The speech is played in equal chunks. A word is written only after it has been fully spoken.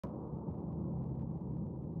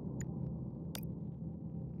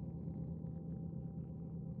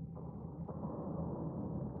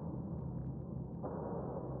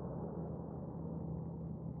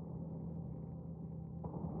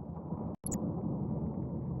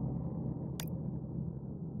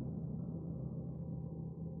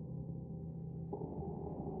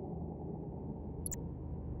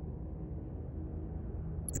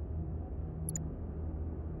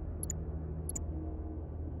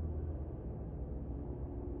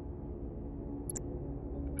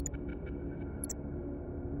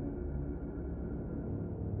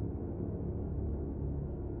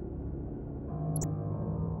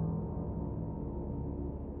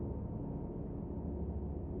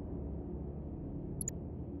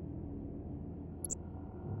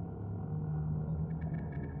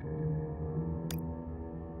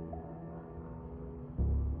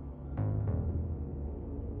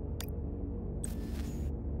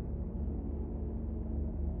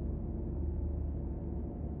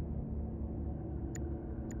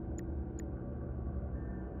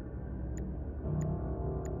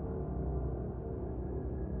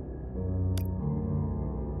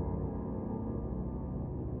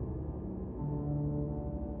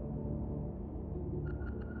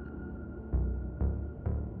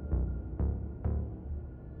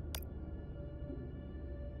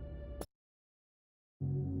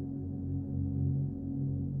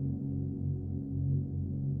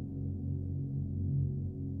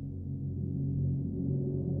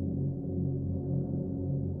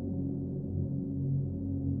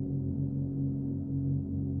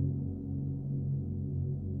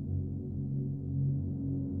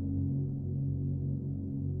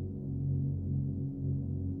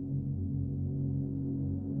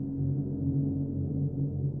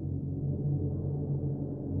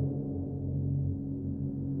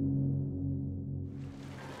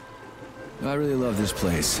I really love this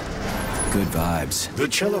place. Good vibes. The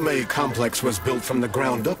Chelomey complex was built from the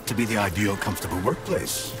ground up to be the ideal, comfortable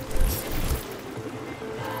workplace.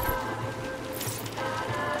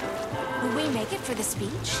 Will we make it for the speech?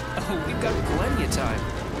 Oh, we've got plenty of time.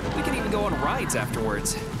 We can even go on rides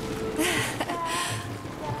afterwards.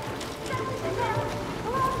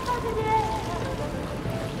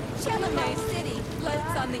 Chelomey City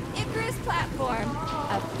floats on the Icarus platform,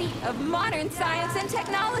 a feat of modern science and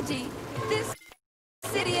technology. This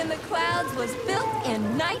city in the clouds was built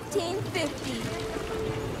in 1950.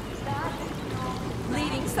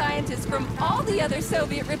 Leading scientists from all the other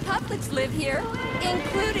Soviet republics live here,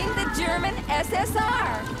 including the German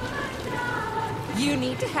SSR. You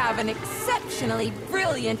need to have an exceptionally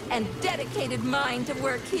brilliant and dedicated mind to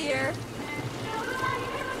work here.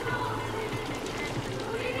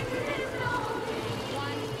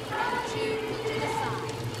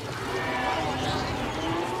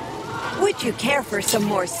 Would you care for some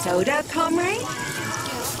more soda, comrade?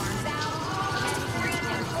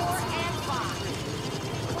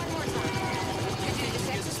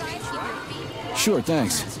 Sure,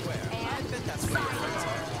 thanks.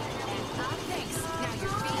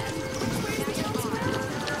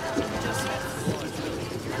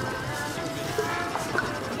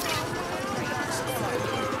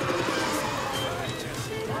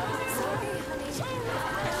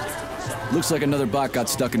 Looks like another bot got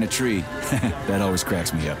stuck in a tree. That always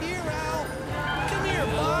cracks me up.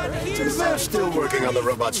 They're still working on the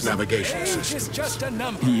robot's navigation system. Just a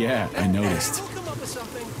number. Yeah, I noticed. We'll come up with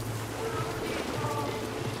something.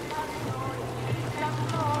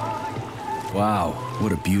 Wow,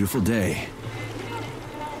 what a beautiful day.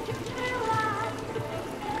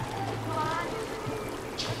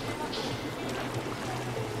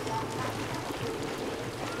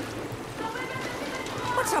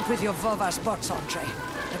 What's up with your Vovas bots, Andre?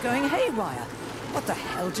 They're going haywire. What the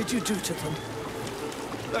hell did you do to them?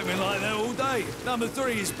 They've been like that all day. Number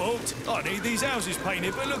 3 is booked. I need these houses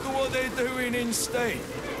painted, but look at what they're doing instead.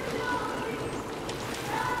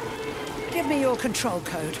 Give me your control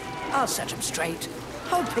code. I'll set them straight.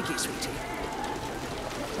 Hold Piggy, sweetie.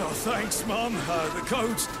 Oh, thanks, Mum. The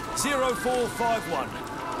code's 0451.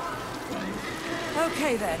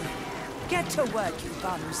 Okay, then. Get to work, you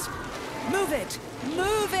bums. Move it!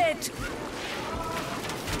 Move it!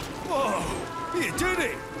 Whoa, you did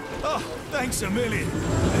it! Oh, thanks a million.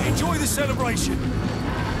 Enjoy the celebration.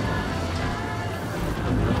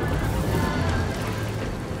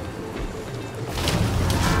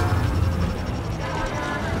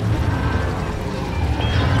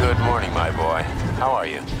 Good morning, my boy. How are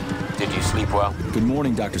you? Did you sleep well? Good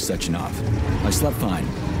morning, Dr. Sechenov. I slept fine.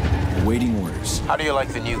 Awaiting orders. How do you like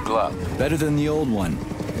the new glove? Better than the old one.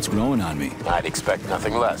 It's growing on me. I'd expect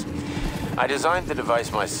nothing less. I designed the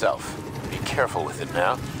device myself. Be careful with it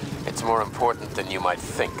now. It's more important than you might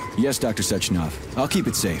think. Yes, Dr. Sechenov. I'll keep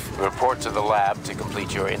it safe. Report to the lab to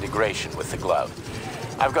complete your integration with the glove.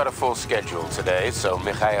 I've got a full schedule today, so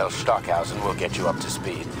Mikhail Stockhausen will get you up to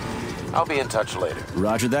speed. I'll be in touch later.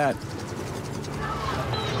 Roger that.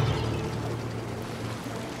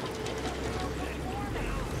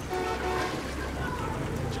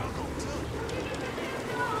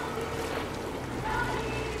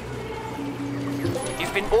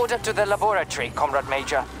 You've been ordered to the laboratory, Comrade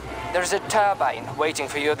Major. There's a turbine waiting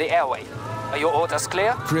for you at the airway. Are your orders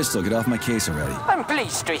clear? Crystal, get off my case already. I'm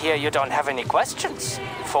pleased to hear you don't have any questions,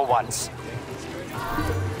 for once.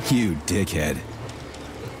 You dickhead.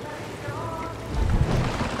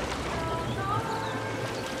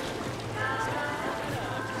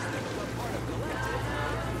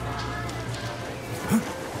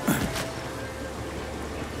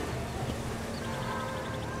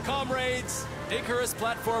 Comrades, Icarus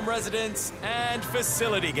platform residents, and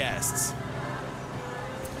facility guests.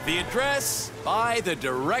 The address by the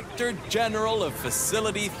Director General of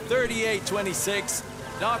Facility 3826,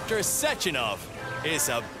 Dr. Sechenov, is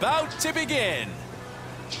about to begin.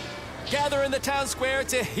 Gather in the town square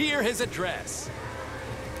to hear his address.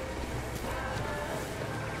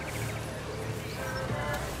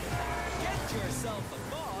 Get yourself a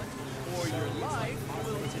bond, or your life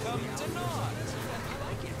will come to naught.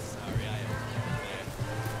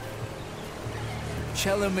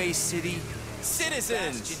 Chelomey City.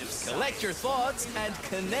 Citizens, collect your thoughts and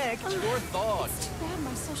connect your thoughts. Bad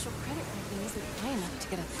my social credit rating isn't high enough to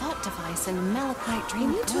get a thought device and a malachite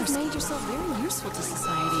dream. You two have made yourself very useful to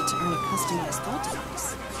society to earn a customized thought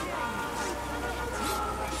device.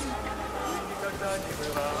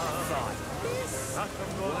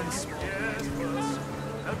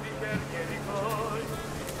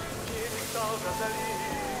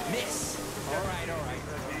 Miss. All right.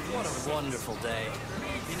 What a wonderful day.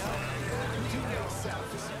 You know?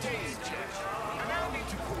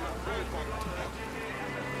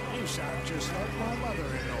 You sound just like my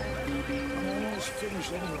mother-in-law. I'm almost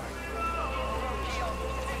finished anyway.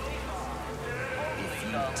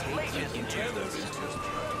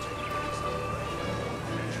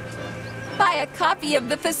 Buy a copy of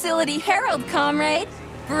the Facility Herald, comrade.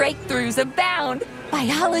 Breakthroughs abound.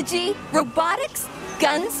 Biology, robotics,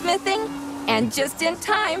 gunsmithing, and just in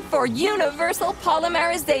time for universal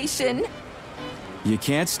polymerization. You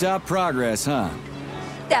can't stop progress, huh?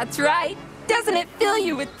 That's right. Doesn't it fill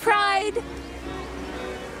you with pride?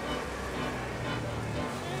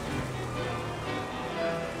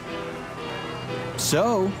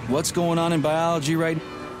 So, what's going on in biology right now?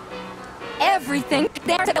 Everything.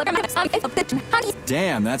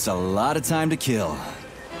 Damn, that's a lot of time to kill.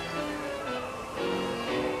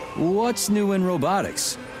 What's new in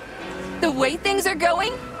robotics? The way things are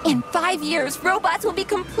going, in 5 years, robots will be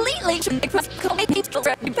completely...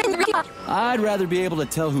 I'd rather be able to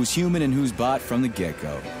tell who's human and who's bot from the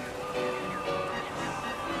get-go.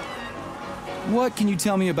 What can you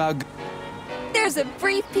tell me about... There's a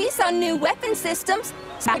brief piece on new weapon systems.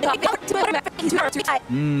 I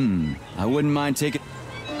wouldn't mind taking...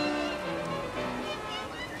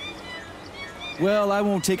 Well, I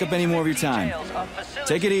won't take up any more of your time.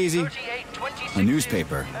 Take it easy. A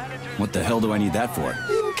newspaper. What the hell do I need that for?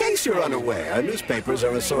 In case you're unaware, newspapers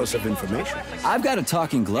are a source of information. I've got a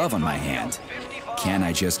talking glove on my hand. Can't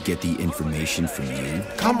I just get the information from you?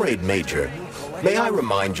 Comrade Major, may I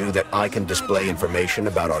remind you that I can display information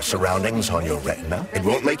about our surroundings on your retina? It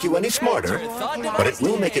won't make you any smarter, but it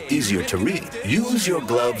will make it easier to read. Use your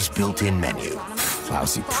glove's built-in menu.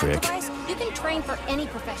 Lousy prick. You can train for any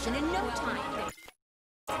profession in no time.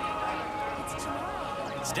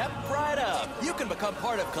 Step right up. You can become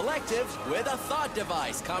part of Collective with a thought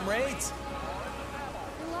device, comrades.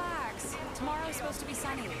 Relax. Tomorrow's supposed to be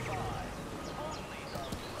sunny.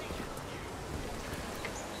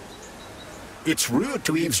 It's rude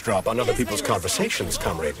to eavesdrop on other people's conversations,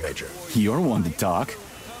 Comrade Major. You're one to talk.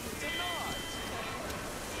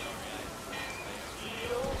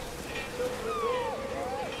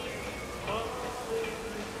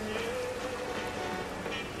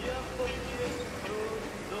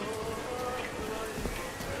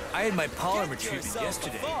 I had my polymer treatment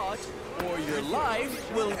yesterday. Or your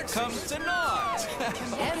life will come to naught.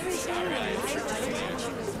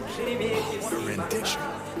 What a rendition.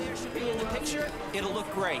 In the picture, it'll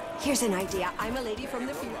look great. Here's an idea. I'm a lady from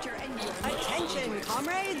the future and attention,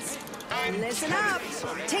 comrades! Listen up!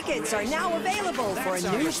 Tickets are now available for a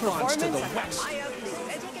new performance at the Maya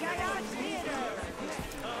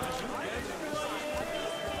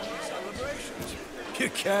Theater. You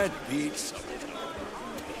can't beat something.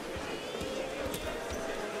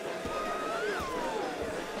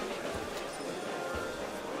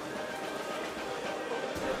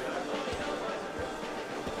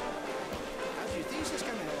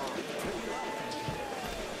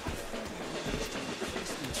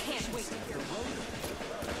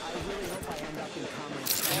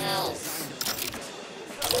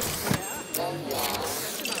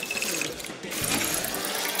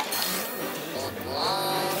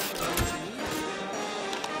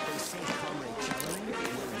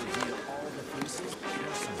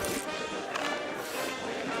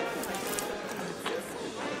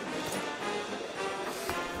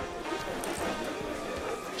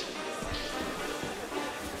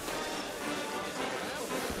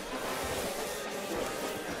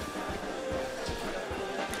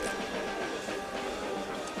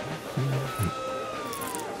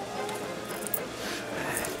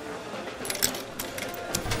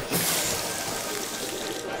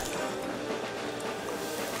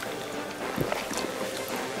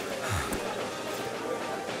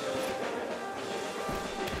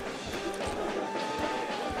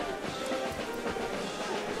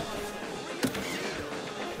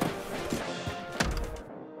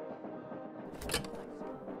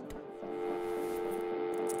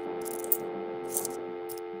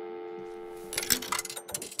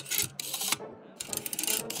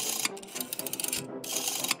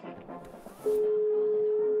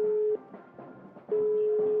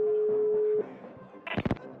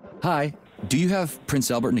 Hi, do you have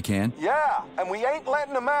Prince Albert in a can? Yeah, and we ain't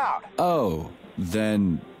letting him out. Oh,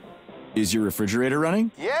 then is your refrigerator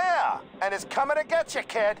running? Yeah, and it's coming to get you,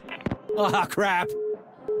 kid. Ah, crap. I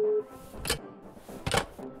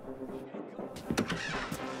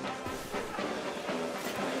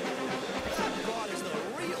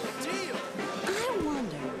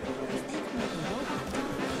wonder if they can make a robot.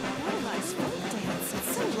 What a nice folk dance.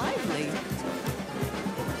 It's so lively.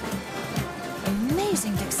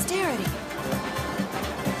 amazing dexterity.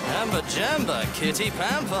 Jamba Jamba, Kitty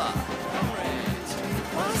Pampa.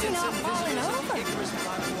 Why is he not falling over?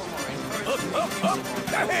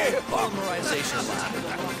 Polymerization lab.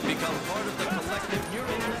 Become part of the collective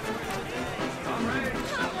neural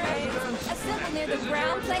Comrades, assemble near the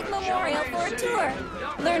Brown Plate Memorial for a tour.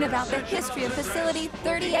 Learn about the history of Facility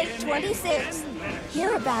 3826.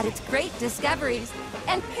 Hear about its great discoveries.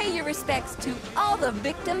 And pay your respects to all the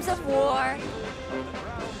victims of war.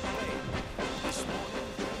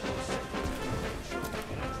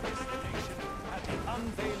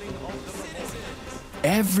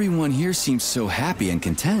 Everyone here seems so happy and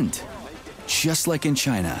content. Just like in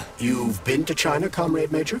China. You've been to China,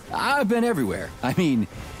 Comrade Major? I've been everywhere. I mean,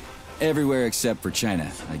 everywhere except for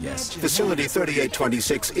China, I guess. Facility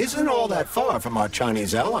 3826 isn't all that far from our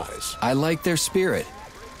Chinese allies. I like their spirit.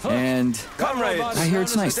 And Comrades, I hear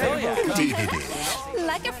it's nice there. Indeed it is.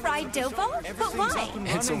 Like a fried dough ball? But why?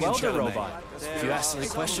 It's a welder robot. If you ask any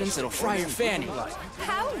questions, it'll fry your fanny.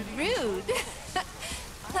 How rude.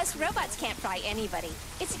 Plus, robots can't fry anybody.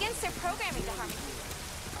 It's against their programming to harm people.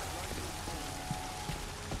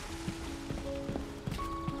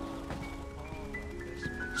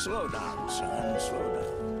 Slow down, son. Slow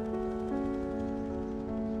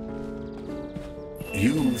down.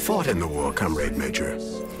 You fought in the war, Comrade Major.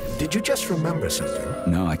 Did you just remember something?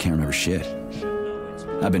 No, I can't remember shit.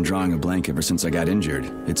 I've been drawing a blank ever since I got injured.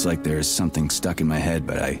 It's like there's something stuck in my head,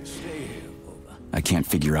 but I can't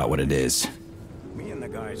figure out what it is. Me and the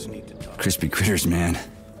guys need to talk. Crispy critters, man.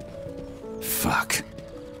 Fuck.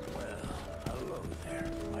 Hello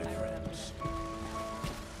there, my friends.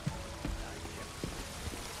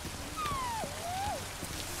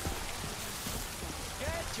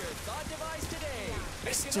 Get your thought device today.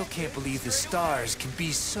 I still can't believe the stars can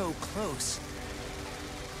be so close.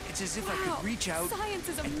 It's as if I could reach out Science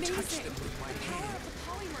is and amazing. touch them with my hand.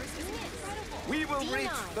 Polymers is incredible. We will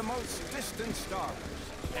reach the most distant stars.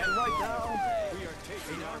 And right now, we are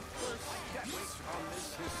taking our first steps on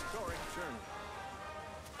this historic journey.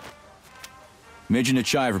 Major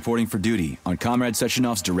Nechayev reporting for duty on Comrade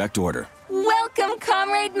Sechenov's direct order. Welcome,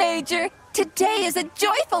 Comrade Major. Today is a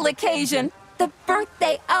joyful occasion. The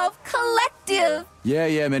birthday of Collective.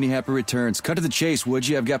 Yeah, many happy returns. Cut to the chase, would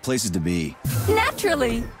you? I've got places to be.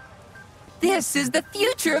 Naturally. This is the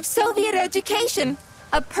future of Soviet education.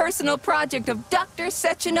 A personal project of Dr.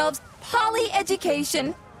 Sechenov's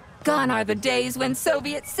Poly-Education. Gone are the days when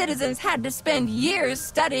Soviet citizens had to spend years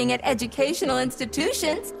studying at educational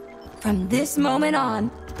institutions. From this moment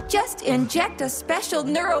on, just inject a special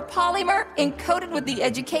neuropolymer encoded with the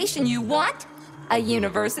education you want, a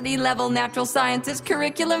university-level natural sciences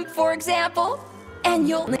curriculum, for example, and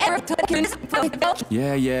you'll never...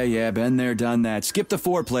 Yeah, been there, done that. Skip the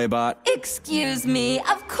foreplay, bot. Excuse me,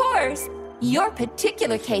 of course. Your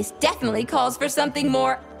particular case definitely calls for something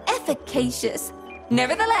more efficacious.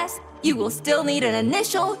 Nevertheless, you will still need an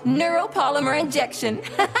initial neuropolymer injection.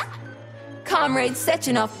 Comrade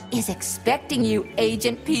Sechenov is expecting you,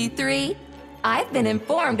 Agent P3. I've been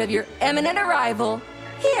informed of your imminent arrival.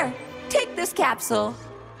 Here, take this capsule.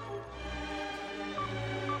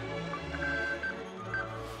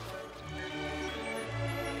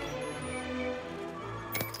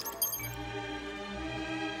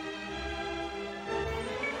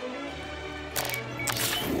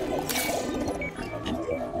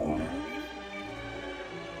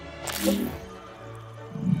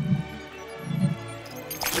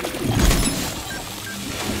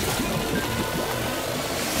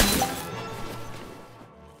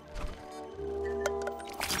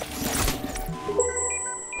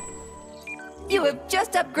 You have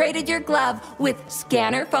just upgraded your glove with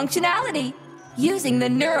scanner functionality. Using the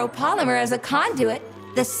neuropolymer as a conduit,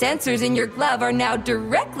 the sensors in your glove are now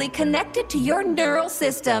directly connected to your neural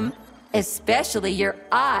system, especially your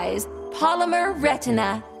eyes' polymer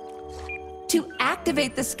retina. To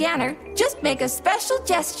activate the scanner, just make a special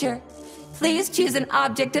gesture. Please choose an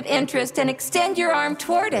object of interest and extend your arm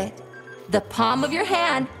toward it. The palm of your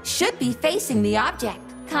hand should be facing the object.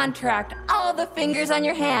 Contract all the fingers on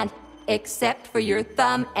your hand, except for your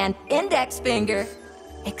thumb and index finger.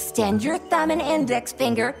 Extend your thumb and index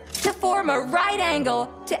finger to form a right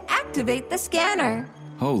angle to activate the scanner.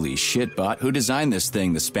 Holy shit, bot. Who designed this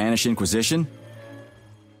thing? The Spanish Inquisition?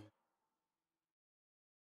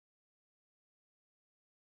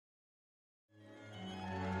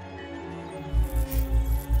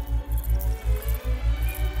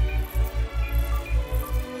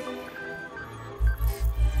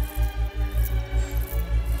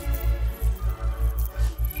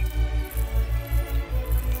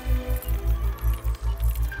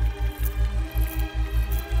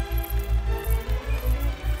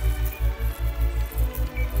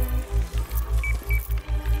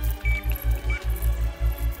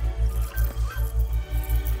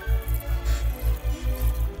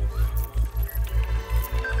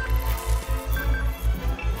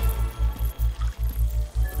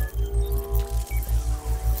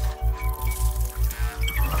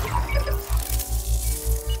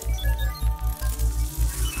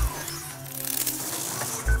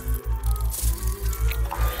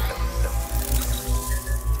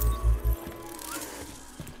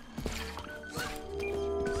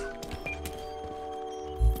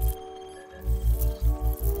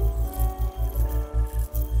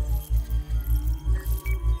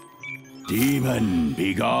 Demon,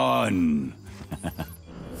 be gone.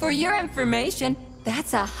 For your information,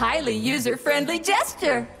 that's a highly user-friendly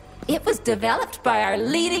gesture. It was developed by our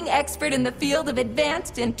leading expert in the field of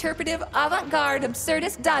advanced interpretive avant-garde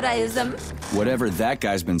absurdist Dadaism. Whatever that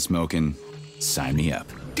guy's been smoking, sign me up.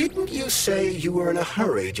 Didn't you say you were in a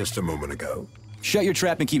hurry just a moment ago? Shut your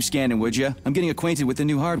trap and keep scanning, would ya? I'm getting acquainted with the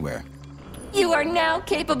new hardware. You are now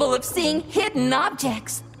capable of seeing hidden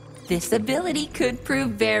objects. This ability could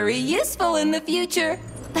prove very useful in the future.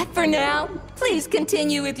 But for now, please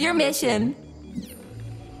continue with your mission.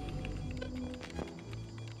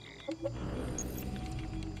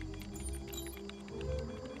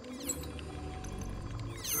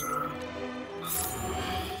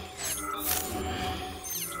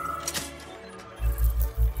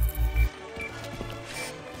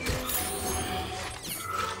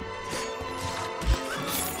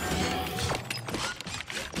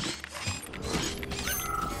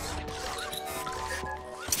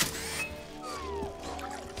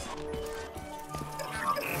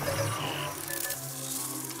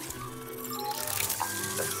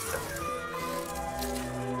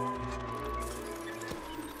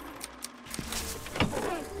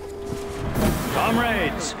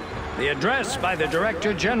 Comrades, the address by the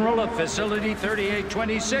Director General of Facility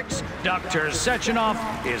 3826, Dr. Sechenov,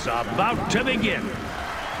 is about to begin.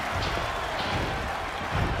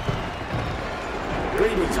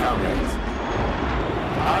 Greetings, comrades.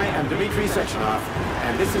 I am Dmitry Sechenov,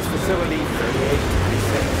 and this is Facility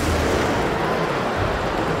 3826.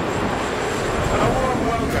 A warm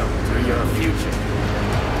welcome to your future.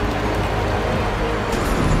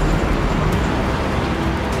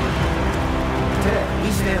 Today, we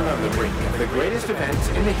stand on the brink of the greatest event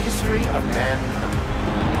in the history of mankind.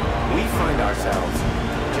 We find ourselves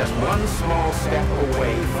just one small step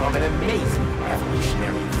away from an amazing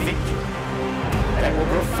evolutionary victory that will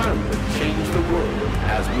profoundly change the world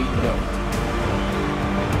as we know it.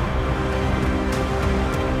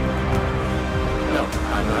 No,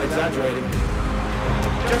 I'm not exaggerating.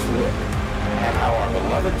 Just look at how our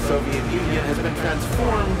beloved Soviet Union has been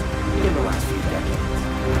transformed in the last few decades.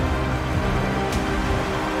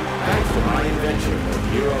 Thanks to my invention of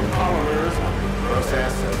neuropolymers on the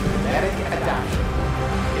process of genetic adaptation,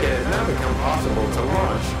 it has now become possible to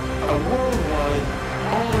launch a worldwide,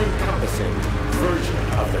 all-encompassing version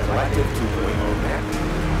of the Collective 2.0 net.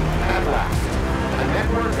 At last, a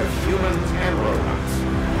network of humans and robots.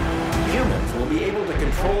 Humans will be able to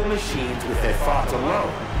control machines with their thoughts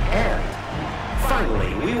alone, and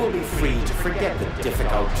finally, we will be free to forget the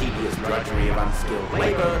difficult, tedious drudgery of unskilled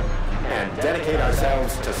labor and dedicate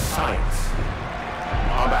ourselves to science.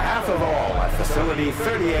 On behalf of all at Facility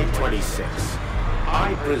 3826,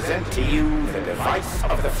 I present to you the device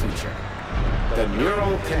of the future, the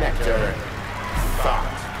neural connector,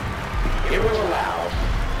 Thought. It will allow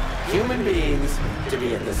human beings to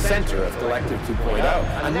be at the center of Collective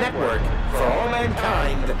 2.0, a network for all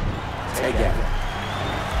mankind together,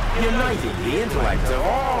 uniting the intellect of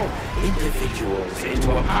all individuals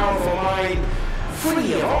into a powerful mind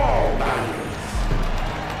free of all boundaries.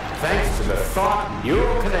 Thanks to the Thought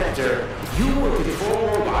Neural Connector, you will control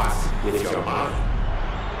robots with your mind,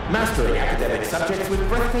 mastering academic subjects with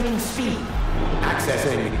breathtaking speed,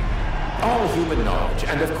 accessing all human knowledge,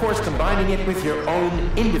 and of course combining it with your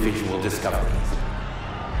own individual discoveries.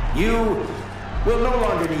 You will no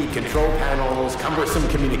longer need control panels, cumbersome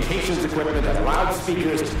communications equipment, and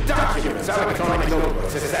loudspeakers, documents, electronic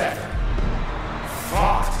notebooks, etc.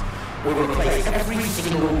 Thought will replace every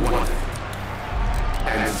single one of them.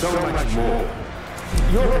 And so much more.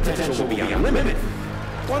 Your potential will be unlimited.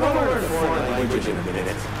 One learn foreign language in a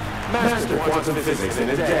minute. Master quantum physics in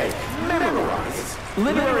a day. Memorize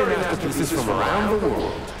literary masterpieces from around the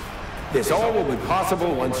world. This all will be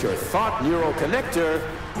possible once your Thought Neural Connector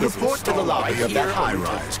is Report to the lobby right of that here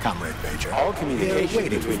high-rise, Comrade Major. All communication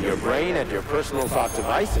between your brain and your personal thought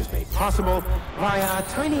device is made possible via a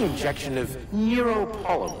tiny injection of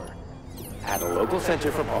neuropolymer at a local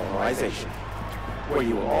center for polymerization, where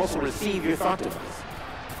you will also receive your thought device.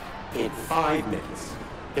 In 5 minutes,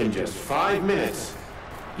 in just 5 minutes,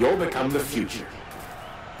 you'll become the future.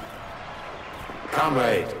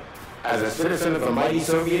 Comrade, as a citizen of the mighty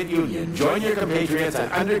Soviet Union, join your compatriots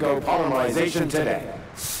and undergo polymerization today.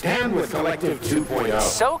 Stand with Collective 2.0.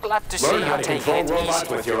 So glad to see you taking it easy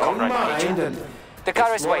with your own mind and the car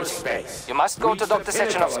is explore waiting. space. You must go to Reach the Dr.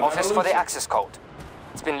 Sechenov's pinnacle of office for the evolution. access code.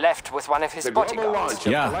 It's been left with one of his The global bodyguards. launch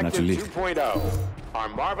of Yeah, Collective naturally. 2.0, our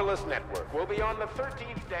marvelous network, will be on the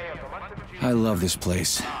 13th day of the month of June. I love this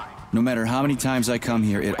place. No matter how many times I come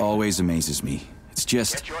here, it always amazes me. It's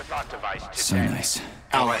just Get your thought device so today. nice.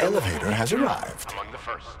 Our elevator has arrived. Among the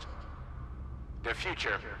first. The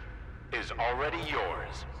future is already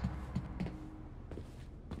yours.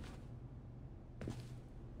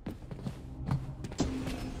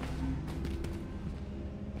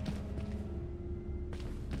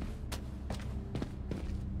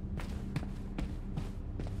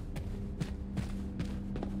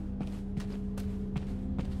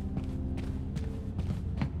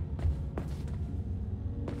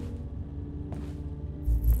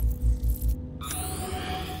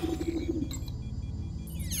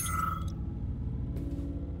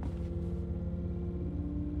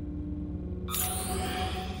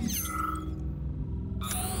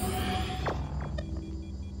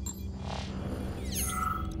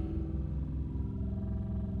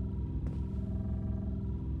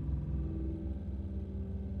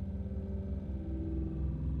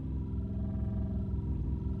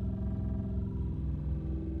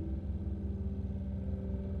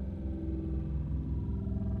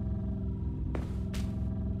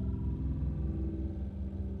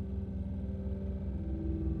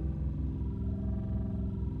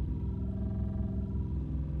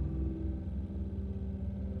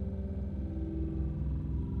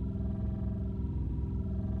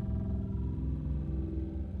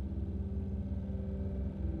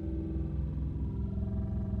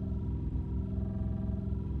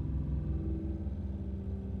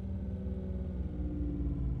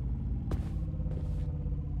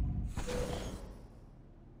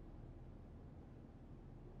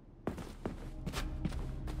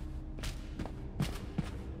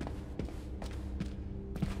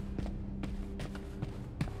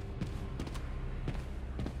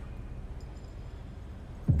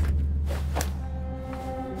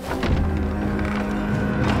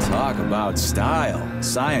 Talk about style.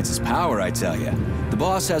 Science is power, I tell you. The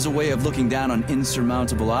boss has a way of looking down on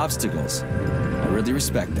insurmountable obstacles. I really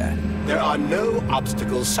respect that. There are no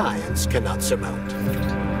obstacles science cannot surmount.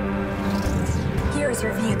 Here's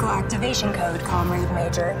your vehicle activation code, Comrade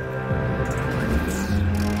Major.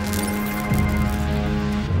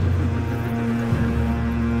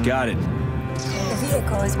 Got it. The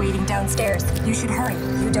vehicle is waiting downstairs. You should hurry.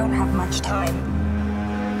 You don't have much time.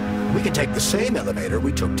 We can take the same elevator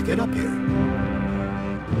we took to get up here.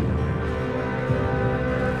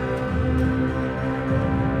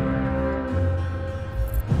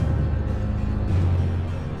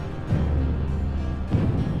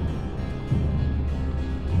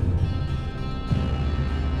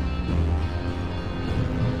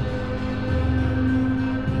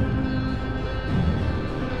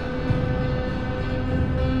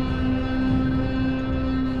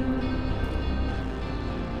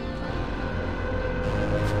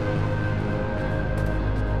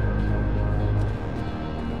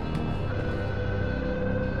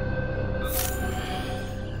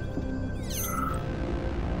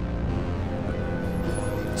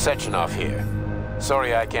 Sechenov here.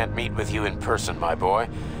 Sorry I can't meet with you in person, my boy.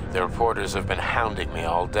 The reporters have been hounding me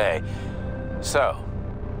all day. So,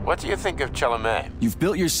 what do you think of Chalamet? You've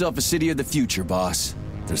built yourself a city of the future, boss.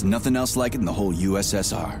 There's nothing else like it in the whole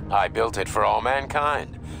USSR. I built it for all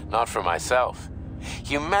mankind, not for myself.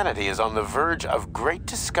 Humanity is on the verge of great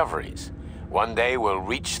discoveries. One day we'll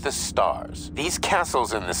reach the stars. These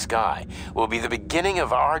castles in the sky will be the beginning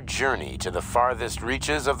of our journey to the farthest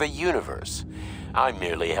reaches of the universe. I'm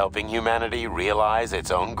merely helping humanity realize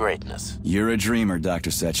its own greatness. You're a dreamer, Dr.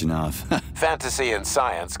 Sechenov. Fantasy and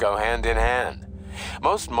science go hand in hand.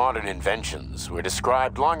 Most modern inventions were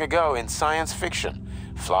described long ago in science fiction.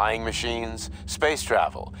 Flying machines, space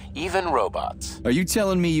travel, even robots. Are you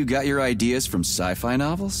telling me you got your ideas from sci-fi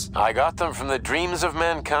novels? I got them from the dreams of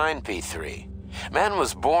mankind, P3. Man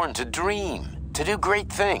was born to dream, to do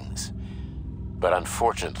great things. But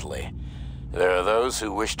unfortunately, there are those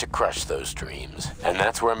who wish to crush those dreams. And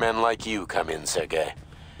that's where men like you come in, Sergei.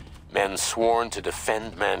 Men sworn to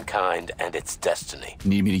defend mankind and its destiny.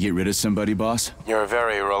 Need me to get rid of somebody, boss? You're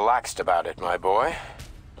very relaxed about it, my boy.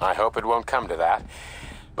 I hope it won't come to that.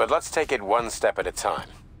 But let's take it one step at a time.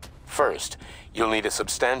 First, you'll need a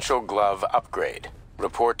substantial glove upgrade.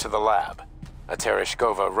 Report to the lab. A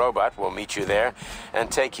Tereshkova robot will meet you there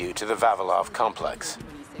and take you to the Vavilov complex.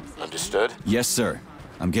 Understood? Yes, sir.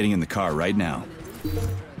 I'm getting in the car right now.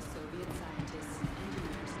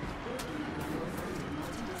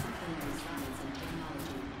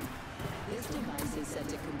 This device is set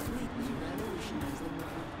to completely revolutionize the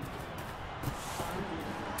world.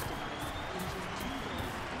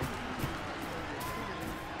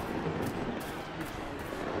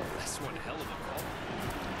 That's one hell of a call.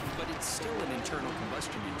 But it's still an internal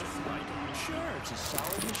combustion engine, right? Sure, it's a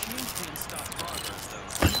solid machine. Can't stop progress, though.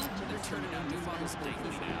 They're turning out new models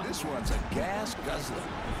daily now. This one's a gas guzzler.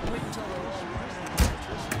 Wait until they're all running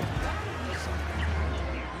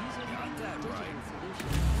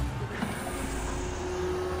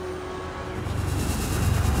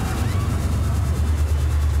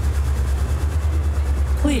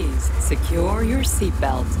secure your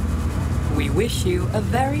seatbelt. We wish you a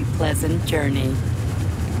very pleasant journey.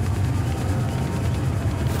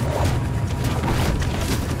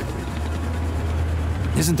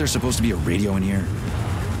 Isn't there supposed to be a radio in here?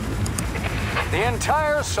 The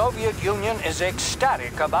entire Soviet Union is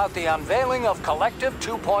ecstatic about the unveiling of Collective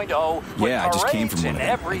 2.0 with Yeah, I just came from one parades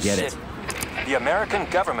in of them. every I get city. it. The American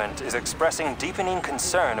government is expressing deepening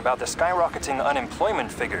concern about the skyrocketing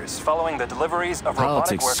unemployment figures following the deliveries of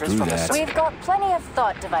robotic Politics, workers screw from the that. Soviet We've got plenty of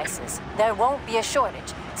thought devices. There won't be a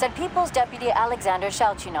shortage, said People's Deputy Alexander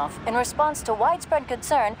Shalchinov in response to widespread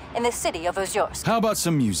concern in the city of Ozyorsk. How about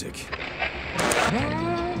some music?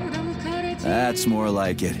 That's more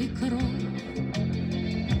like it.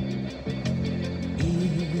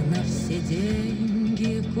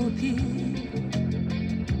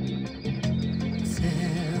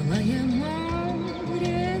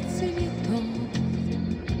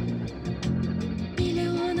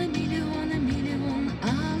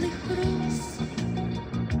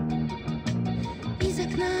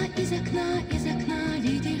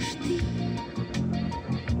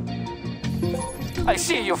 I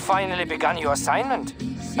see you finally begun your assignment.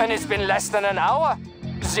 And it's been less than an hour.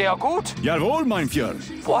 Sehr gut. Jawohl, mein Führer.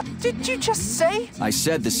 What did you just say? I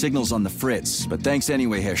said the signal's on the fritz, but thanks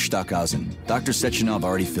anyway, Herr Stockhausen. Dr. Sechenov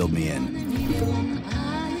already filled me in.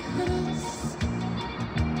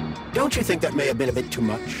 Don't you think that may have been a bit too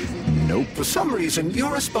much? Nope. For some reason,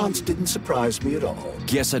 your response didn't surprise me at all.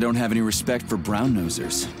 Guess I don't have any respect for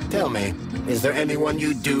brown-nosers. Tell me, is there anyone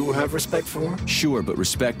you do have respect for? Sure, but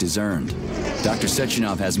respect is earned. Dr.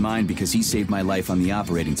 Sechenov has mine because he saved my life on the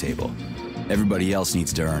operating table. Everybody else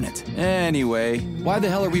needs to earn it. Anyway, why the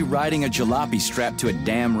hell are we riding a jalopy strapped to a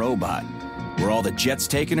damn robot? Were all the jets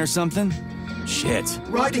taken or something? Shit.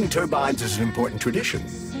 Riding turbines is an important tradition.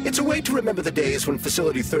 It's a way to remember the days when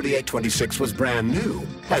Facility 3826 was brand new,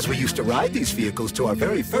 as we used to ride these vehicles to our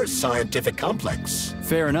very first scientific complex.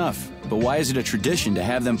 Fair enough, but why is it a tradition to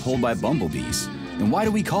have them pulled by bumblebees? And why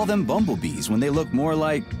do we call them bumblebees when they look more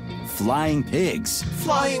like flying pigs?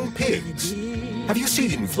 Flying pigs? Have you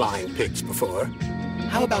seen flying pigs before?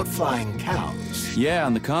 How about flying cows? Yeah,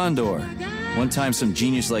 on the Condor. One time some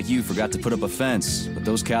genius like you forgot to put up a fence, but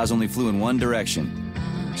those cows only flew in one direction.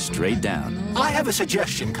 Straight down. I have a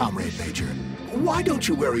suggestion, Comrade Major. Why don't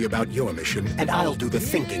you worry about your mission, and I'll do the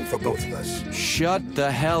thinking for both of us? Shut the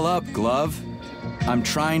hell up, Glove. I'm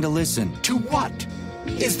trying to listen. To what?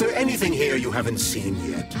 Is there anything here you haven't seen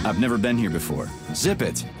yet? I've never been here before. Zip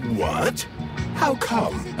it. What? How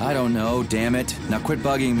come? I don't know, damn it. Now quit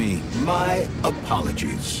bugging me. My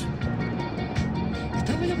apologies.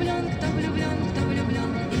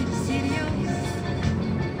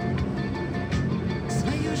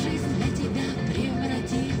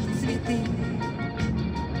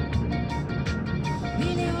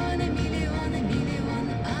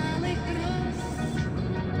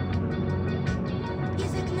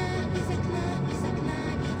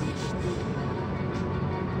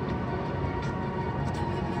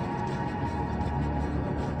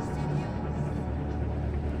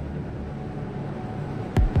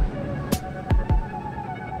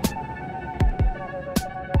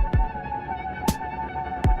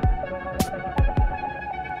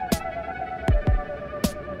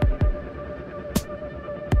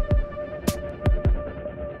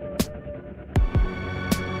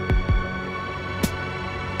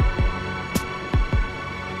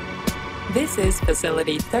 This is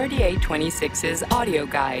Facility 3826's audio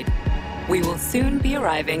guide. We will soon be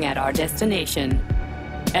arriving at our destination.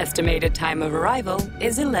 Estimated time of arrival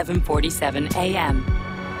is 11:47 a.m.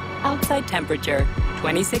 Outside temperature,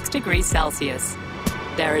 26 degrees Celsius.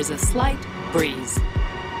 There is a slight breeze.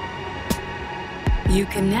 You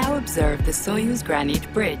can now observe the Soyuz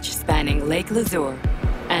Granite Bridge spanning Lake Lazur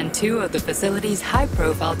and two of the facility's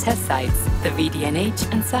high-profile test sites, the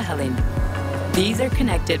VDNH and Sakhalin. These are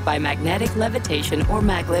connected by magnetic levitation or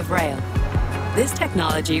maglev rail. This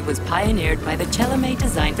technology was pioneered by the Chelomey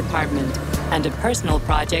Design Department and a personal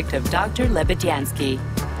project of Dr. Lebedyansky.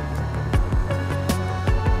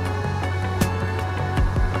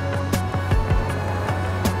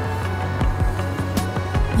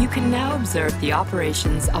 You can now observe the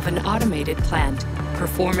operations of an automated plant,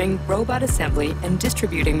 performing robot assembly and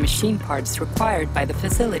distributing machine parts required by the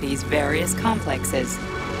facility's various complexes.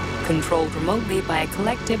 Controlled remotely by a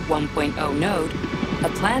collective 1.0 node, a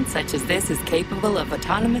plant such as this is capable of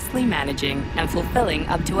autonomously managing and fulfilling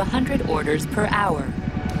up to 100 orders per hour.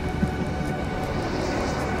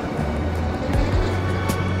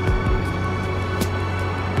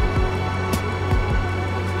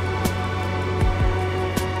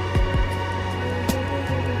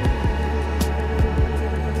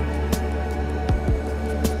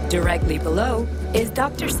 Directly below is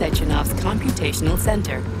Dr. Sechenov's computational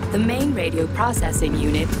center, the main radio processing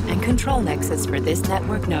unit and control nexus for this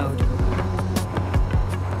network node.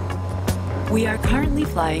 We are currently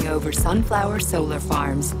flying over Sunflower solar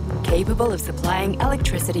farms, capable of supplying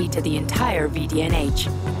electricity to the entire VDNH,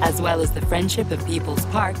 as well as the Friendship of People's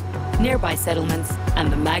Park, nearby settlements,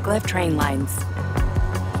 and the Maglev train lines.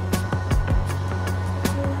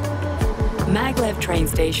 Maglev train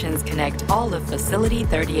stations connect all of Facility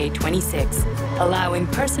 3826, allowing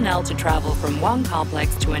personnel to travel from one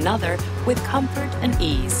complex to another with comfort and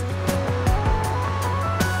ease.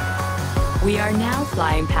 We are now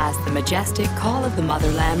flying past the majestic Call of the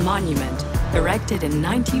Motherland monument, erected in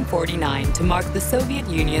 1949 to mark the Soviet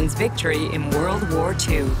Union's victory in World War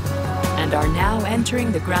II, and are now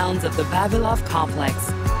entering the grounds of the Vavilov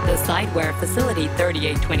complex, the site where Facility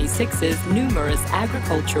 3826's numerous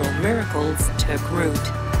agricultural miracles took root.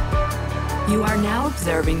 You are now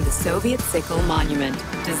observing the Soviet Sickle Monument,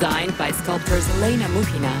 designed by sculptors Elena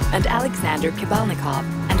Mukhina and Alexander Kibalnikov,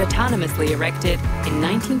 and autonomously erected in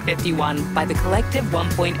 1951 by the Collective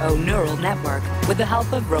 1.0 Neural Network with the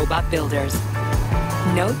help of robot builders.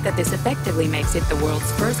 Note that this effectively makes it the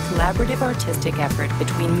world's first collaborative artistic effort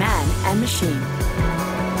between man and machine.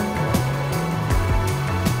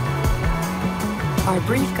 Our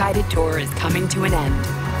brief guided tour is coming to an end.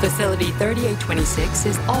 Facility 3826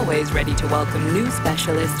 is always ready to welcome new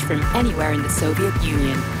specialists from anywhere in the Soviet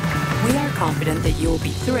Union. We are confident that you will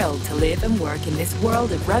be thrilled to live and work in this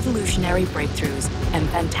world of revolutionary breakthroughs and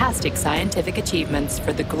fantastic scientific achievements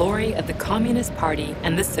for the glory of the Communist Party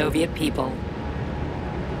and the Soviet people.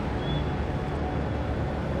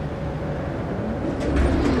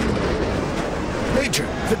 Major,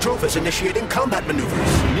 the Drove is initiating combat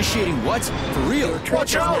maneuvers. Initiating what? For real?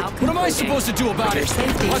 Watch out! What am I supposed to do about it? For your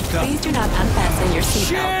safety, What the? please do not unfasten your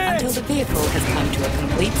seatbelt until the vehicle has come to a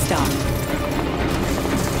complete stop.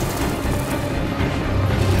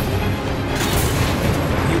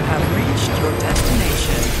 You have reached your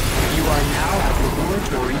destination. You are now at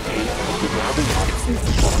Laboratory 8 of the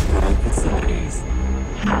Vavilov facilities.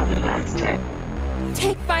 Have a nice day.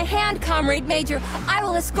 Take my hand, Comrade Major. I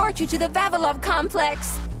will escort you to the Vavilov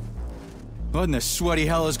complex. What in the sweaty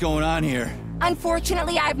hell is going on here?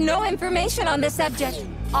 Unfortunately, I have no information on the subject.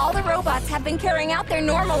 All the robots have been carrying out their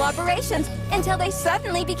normal operations until they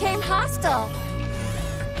suddenly became hostile.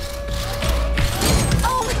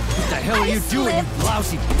 Oh, what the hell are you doing, you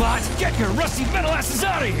lousy bot? Get your rusty metal asses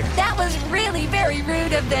out of here! That was really very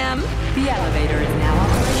rude of them. The elevator is now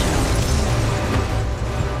operational.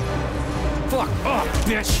 Fuck off,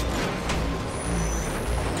 bitch!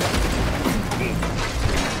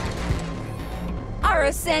 Our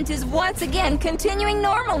ascent is once again continuing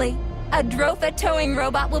normally. A Drofa towing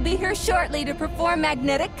robot will be here shortly to perform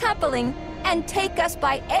magnetic coupling and take us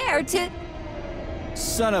by air to...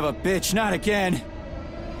 Son of a bitch, not again!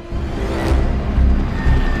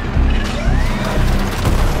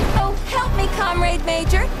 Oh, help me, Comrade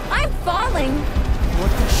Major! I'm falling!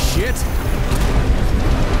 What the shit?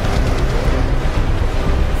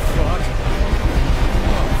 Fuck.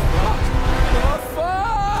 Oh,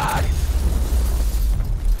 fuck!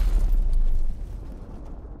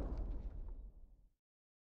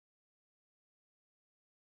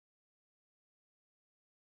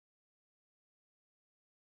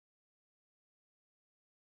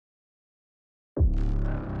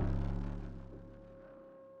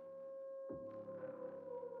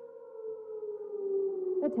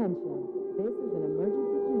 Attention, this is an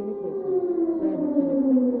emergency communication. There has been a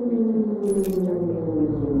critical breach in Facility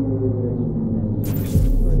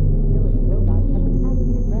 3826. Utility robots have been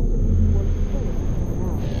acting aggressively towards facility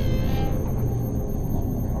now.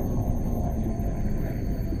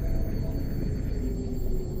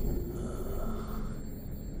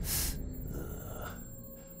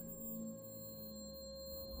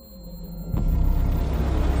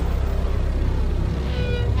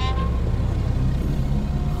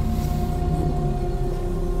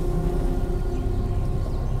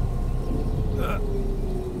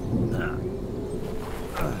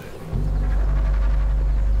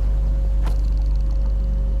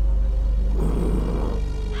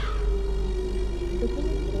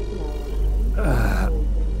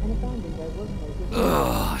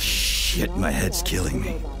 Oh, shit, my head's killing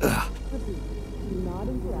me. Ugh. Do not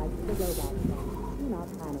interact with the robot. Do not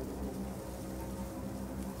panic.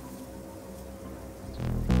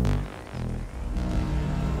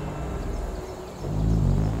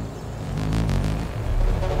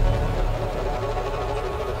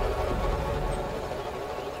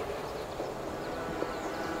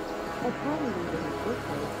 Autonomy in this case,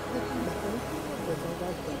 the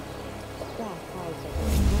residents. Staff housed at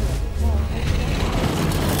the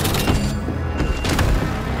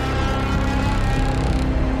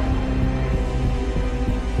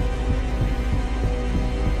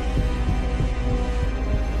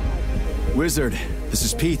Wizard, this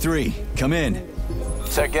is P3. Come in.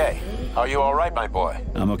 Sergei, are you all right, my boy?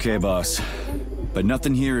 I'm okay, boss. But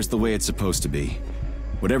nothing here is the way it's supposed to be.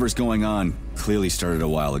 Whatever's going on clearly started a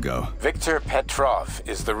while ago. Viktor Petrov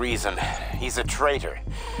is the reason. He's a traitor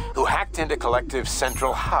who hacked into Collective's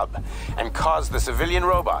central hub and caused the civilian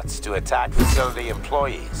robots to attack facility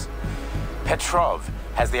employees. Petrov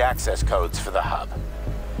has the access codes for the hub.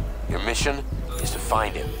 Your mission is to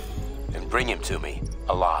find him and bring him to me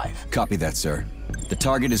alive. Copy that, sir. The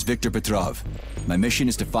target is Viktor Petrov. My mission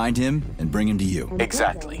is to find him and bring him to you.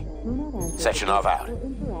 Exactly. Sechenov out.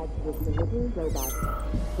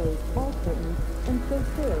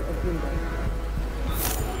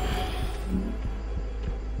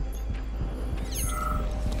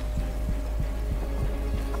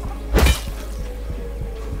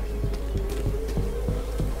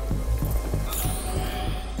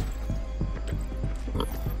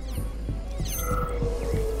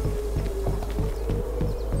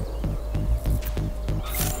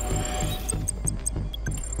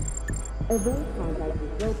 Avoid contact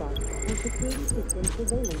with robots and security system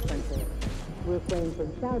surveillance center. Refrain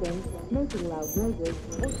from shouting, making loud noises,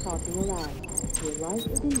 or talking aloud. Your life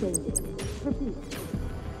is in danger. Repeat.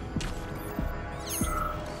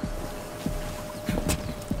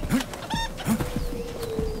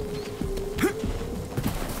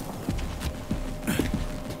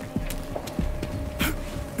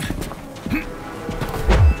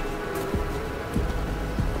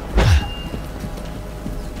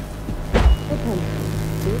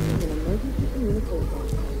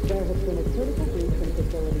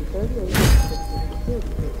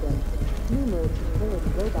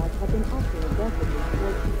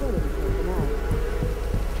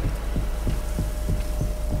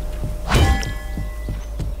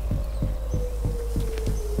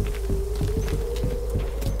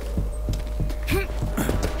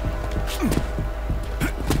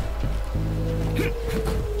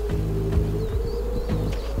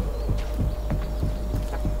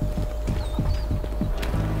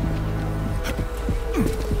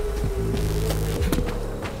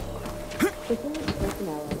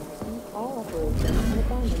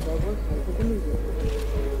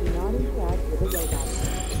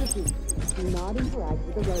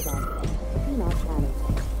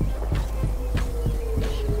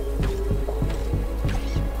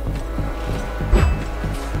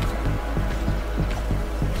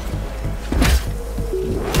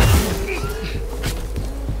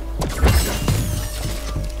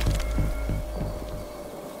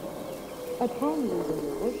 Upon leaving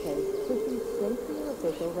your workplace, proceed straight to your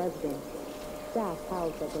official residence. Staff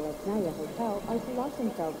housed at the Lesnaya Hotel are to lock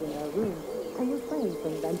themselves in their rooms and refrain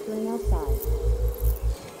from venturing outside.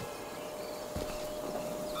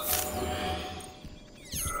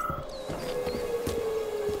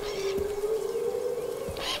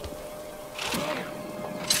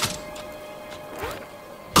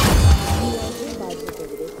 You are hereby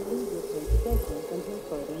prohibited to leave your place of residence until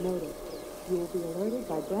further notice. You will be alerted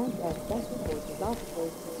by Branch F Special Forces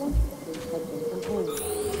officers once the street has been contained.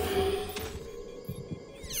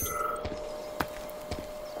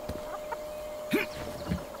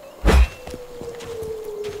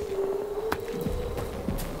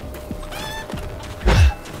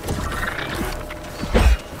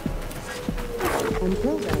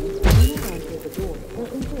 Until then, do not enter the door or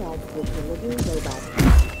interact with delivery robots.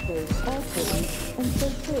 Close all curtains and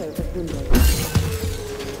stay clear of windows.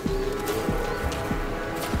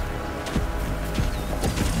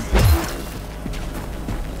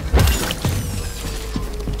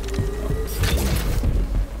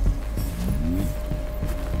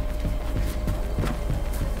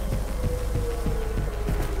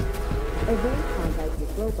 Avoid contact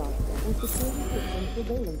with robots and security system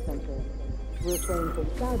surveillance center. Refrain from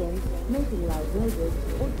shouting, making loud noises,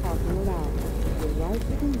 or talking aloud. Your life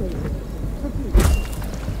is in danger. Repeat.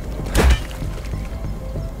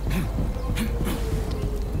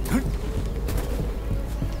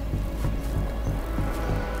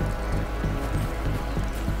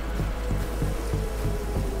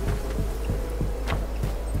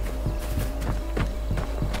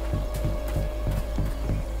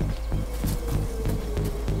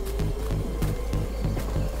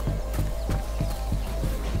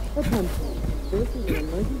 Attention, this is an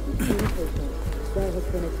emergency communication. There has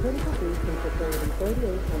been a critical breach in Facility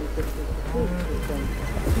 3826's security system.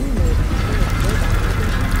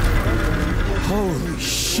 Holy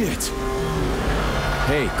shit!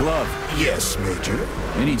 Hey, Glove. Yes, Major?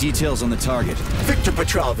 Any details on the target? Viktor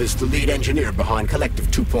Petrov is the lead engineer behind Collective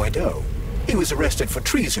 2.0. He was arrested for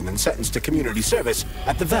treason and sentenced to community service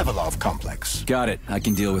at the Vavilov complex. Got it. I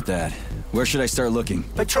can deal with that. Where should I start looking?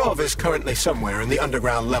 Petrov is currently somewhere in the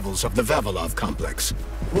underground levels of the Vavilov complex.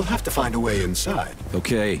 We'll have to find a way inside.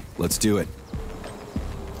 Okay, let's do it.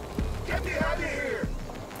 Get me out of here!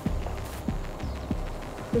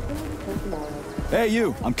 Hey,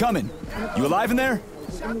 you! I'm coming! You alive in there?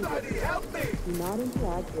 Somebody help me! Do not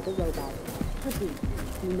interact with the robot. Repeat,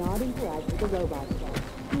 do not interact with the robot.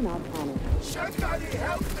 Do not panic. Somebody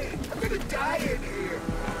help me! I'm gonna die in here!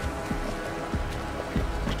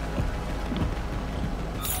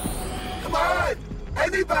 Come on!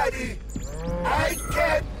 Anybody! I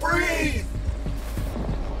can't breathe!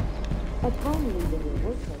 A time lead in your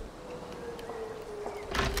workplace.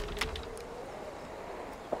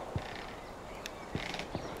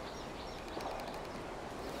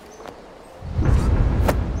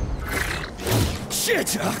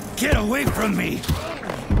 Shit! Get away from me!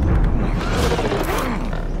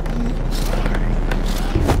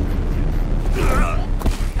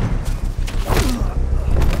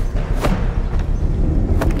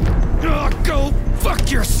 Go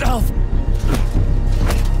fuck yourself!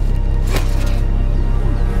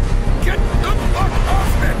 Get the fuck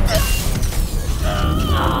off me!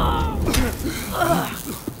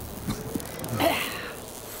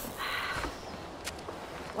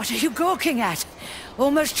 What are you gawking at?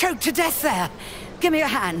 Almost choked to death there. Give me a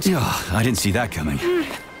hand. Oh, I didn't see that coming.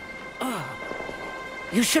 Oh.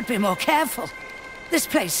 You should be more careful. This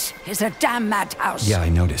place is a damn madhouse. Yeah, I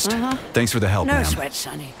noticed. Thanks for the help, No ma'am. sweat,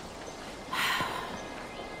 Sonny.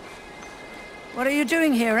 What are you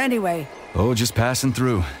doing here, anyway? Oh, just passing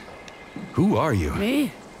through. Who are you?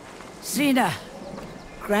 Me? Xena.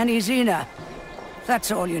 Granny Xena. That's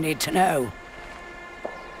all you need to know.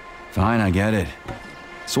 Fine, I get it.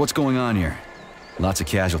 So what's going on here? Lots of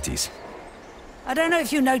casualties. I don't know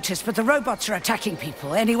if you noticed, but the robots are attacking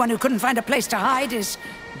people. Anyone who couldn't find a place to hide is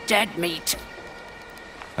dead meat.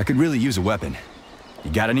 I could really use a weapon.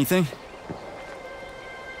 You got anything?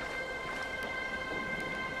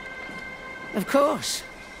 Of course.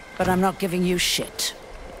 But I'm not giving you shit.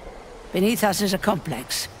 Beneath us is a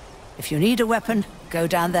complex. If you need a weapon, go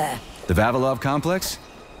down there. The Vavilov complex?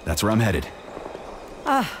 That's where I'm headed.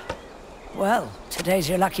 Ah. Well, today's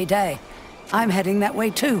your lucky day. I'm heading that way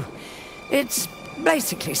too. It's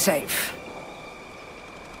basically safe.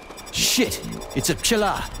 Shit! It's a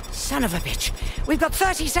Pchela! Son of a bitch. We've got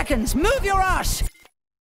 30 seconds. Move your ass!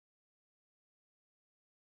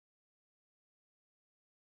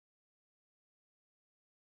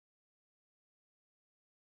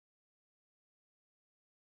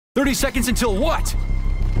 "30 seconds until what?"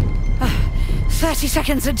 30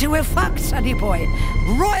 seconds until we're fucked, sonny boy.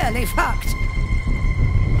 Royally fucked.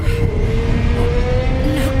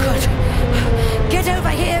 No good. Get over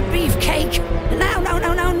here, beefcake. Now,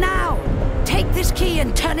 now. Take this key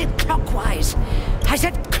and turn it clockwise. I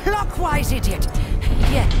said clockwise, idiot.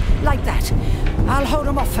 Yeah, like that. I'll hold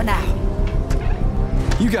them off for now.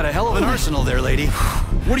 You got a hell of an arsenal there, lady.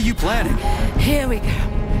 What are you planning? Here we go.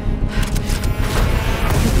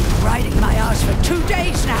 You've been riding my ass for 2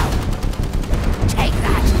 days now. Take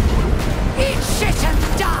that! Eat shit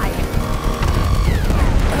and die!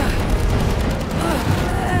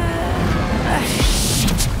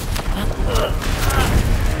 Shit!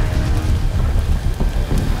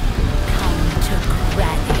 Come to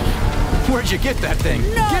Granny. Where'd you get that thing?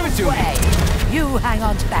 No Give it to way! me! You hang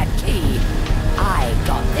on to that key. I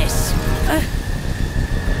got this.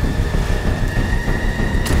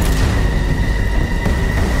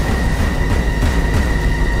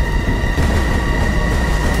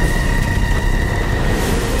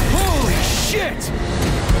 Shit!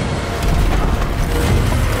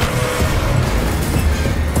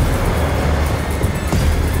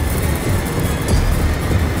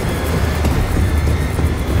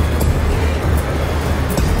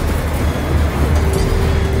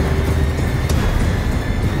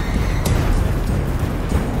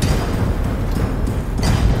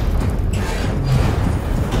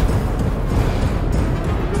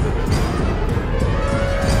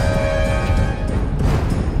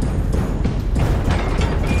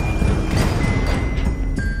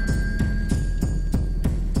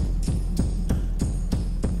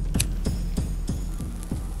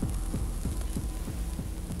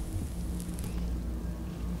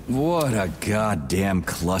 What a goddamn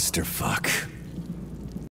clusterfuck.